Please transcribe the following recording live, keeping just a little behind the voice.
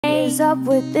up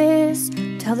with this?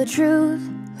 Tell the truth,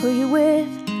 who you with?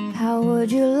 How would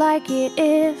you like it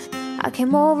if I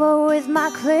came over with my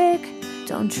clique?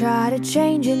 Don't try to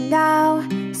change it now.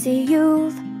 See,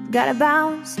 you've gotta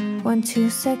bounce. 2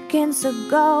 seconds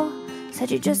ago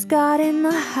said you just got in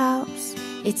the house.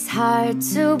 It's hard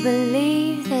to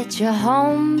believe that you're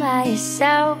home by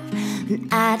yourself, and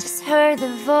I just heard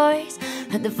the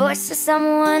voice of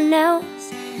someone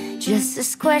else. Just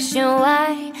this question,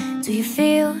 why do you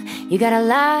feel you gotta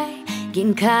lie?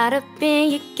 Getting caught up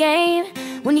in your game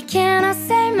when you cannot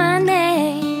say my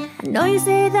name. I know you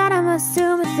say that I'm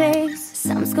assuming things.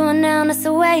 Something's going down, that's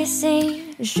the way it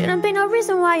seems. There shouldn't be no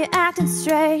reason why you're acting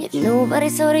strange. If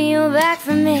nobody's holding you back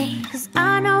from me, 'cause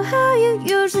I know how you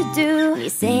usually do. you're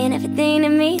saying everything to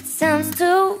me sounds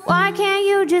too. Why can't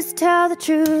you just tell the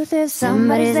truth? If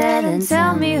somebody's there, then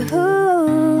tell me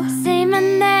who. Say my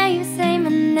name, say my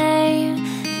name.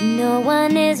 If no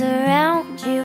one is around you,